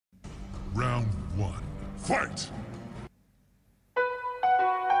Round 1. Fight!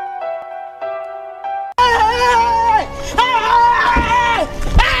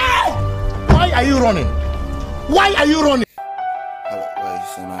 Why are you running? Why are you running? Hey, you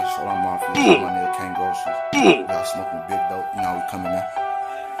see, man, short on my feet, my nigga King Groceries. Y'all smoking big dope, you know how we coming,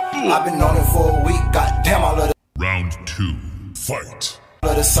 man. I've been on it for a week, goddamn, I love it. Round 2. Fight!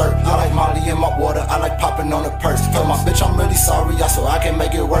 I like Molly in my water, I like popping on the purse. Tell my bitch I'm really sorry, I so I can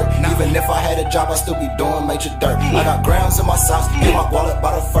make it work. Even if I had a job, I still be doing major dirt. I got grams in my socks, get my wallet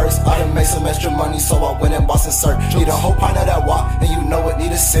by the first. I done made some extra money, so I went and bought some cert. Need a whole pint of that wok, and you know it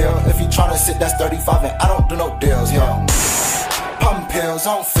need a sale. If you tryna sit, that's 35, and I don't do no deals, yo. Poppin' pills,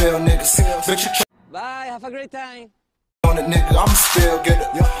 I don't feel niggas. Bitch, you bye, have a great time. On it, nigga, I'm still get it.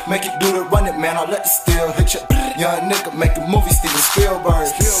 Make it do the run it, man. I let the steel hit you. Young nigga make a movie, Steven Spielberg. I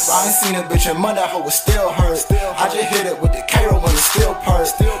ain't seen a bitch in money, that hoe was still hurt. I just hit it with the Cairo when it's still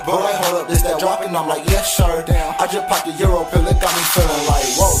purse. But like, hold up, this that drop, and I'm like, yeah, sure. I just popped the Euro pill, it got me feeling like,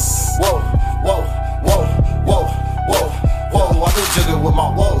 whoa, whoa, whoa, whoa, whoa, whoa, whoa. I been jigging with my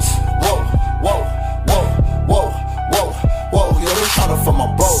woes. Whoa, whoa, whoa, whoa, whoa, whoa. Yo, they tryna for my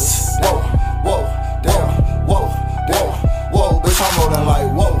bros. Whoa, whoa, whoa, whoa. Whoa, whoa, bitch, I'm rolling like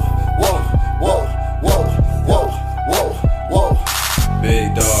whoa, whoa, whoa, whoa, whoa, whoa, whoa. Big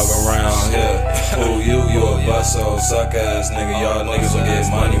dog around here. Who you a bust-o, suck-ass nigga. Y'all niggas will get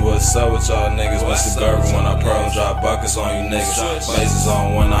money. What's up with y'all niggas? What's the girl when I pearl drop buckets on you niggas? Laces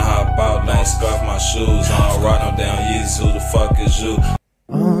on when I hop out, don't scuff my shoes. I don't rock no damn Yeezys, who the fuck is you?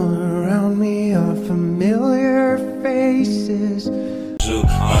 All around me are familiar faces.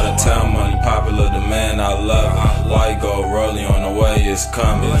 Out of town money, popular, the man I love. Why you go rolling on the way, it's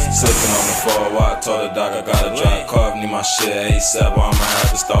coming. Sipping on the 4 watt, told the doc I gotta drive cough. Need my shit ASAP, I'ma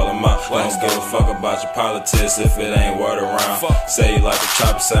have to stall him out. Don't give a fuck about your politics if it ain't word around. Say you like the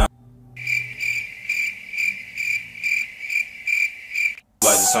chopper sound.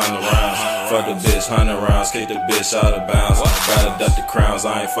 Like to turn around, fuck a bitch, 100 rounds, kick the bitch out of bounds. Gotta duck the crowns,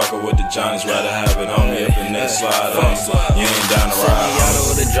 I ain't fucking with the Johnnies, rather have it on me if the next slide on you ain't down the ride. Yato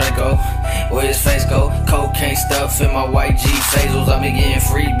with a Draco, where his face go? Cocaine stuff in my white G phasals. I been getting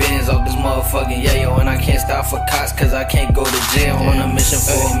free bins off this motherfucking yayo, and I can't stop for cops cause I can't go to jail. On a mission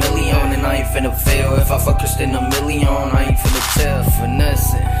for $1 million, and I ain't finna fail. If I fuck Kristen $1 million, I ain't finna tell.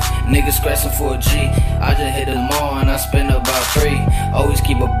 Finessing, niggas scratching for a G. I just hit them all and I spend about 3. Always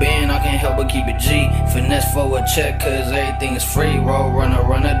keep a band, I can't help but keep it G. Finesse for a check, cause everything is free. Roll runner,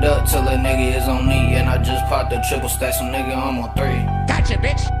 run it up till a nigga is on knee. And I just popped the triple stack, so nigga, I'm on 3. Gotcha,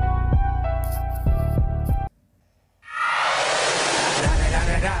 bitch.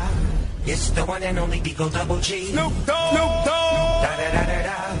 It's the one and only Deagle Double G. Snoop Dogg. Snoop Dogg. Da da da da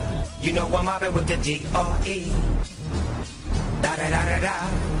da. You know I'm mobbing with the D-R-E. Da da da da da.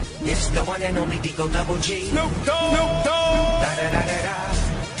 It's the one and only Deagle Double G. Snoop Dogg. Snoop Dogg. Da da da da da.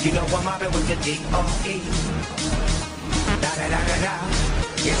 You know I'm mobbing with the D-R-E. Da da da da da.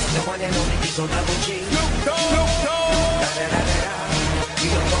 It's the one and only Deagle Double G. Snoop Dogg. Snoop Dogg. Da da da da da. You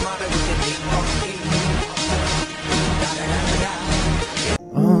know I'm mobbing with the D-R-E. Da da da da da.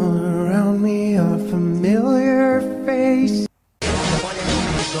 All around me are familiar faces.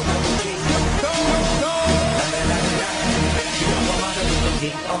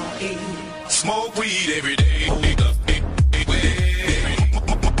 Smoke weed every day. Smoke weed every day.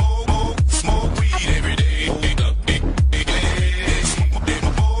 Smoke weed every day.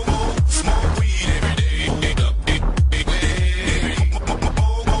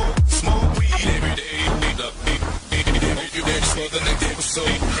 Smoke weed every day. You ready for the next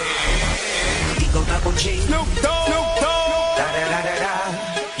episode? Deagle Double G. Snoop Dogg. Snoop Dogg. Da da da da da.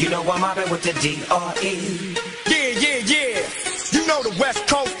 You know I'm mobbing with the D-R-E. Yeah, yeah, yeah. You know the West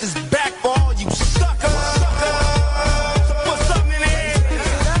Coast is back for all you suckers. So put something in there.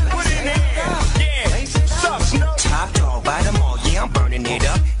 Put it in there. Yeah. Suck, Snoop. Top dog by them all, yeah, I'm burning it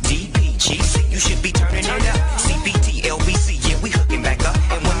up. DPGC, you should be turning it up. CPT, LBC, yeah, we hooking back up.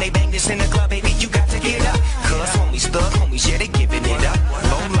 And when they bang this in the club, baby, you got to get up. Cuz homies, thug homies, yeah, they giving it up.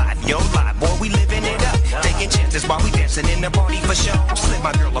 Low life, yo life, boy, we living it up. Taking chances while we dancing in the party for sure. Slip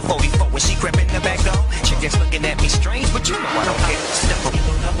my girl a 44 when she crept in the back door. Chickens looking at me strange, but you know I don't care. Step up,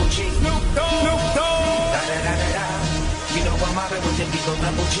 Double G. Snoop Dogg. Snoop Dogg. Da da da da da. You know I'm mobbing with the Deagle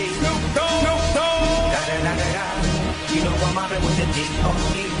Double G. Snoop Dogg. Snoop Dogg. Da da da da da. You know I'm mobbing with the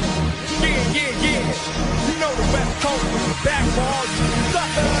D-R-E. Yeah, yeah, yeah. You know the West Coast is back for all you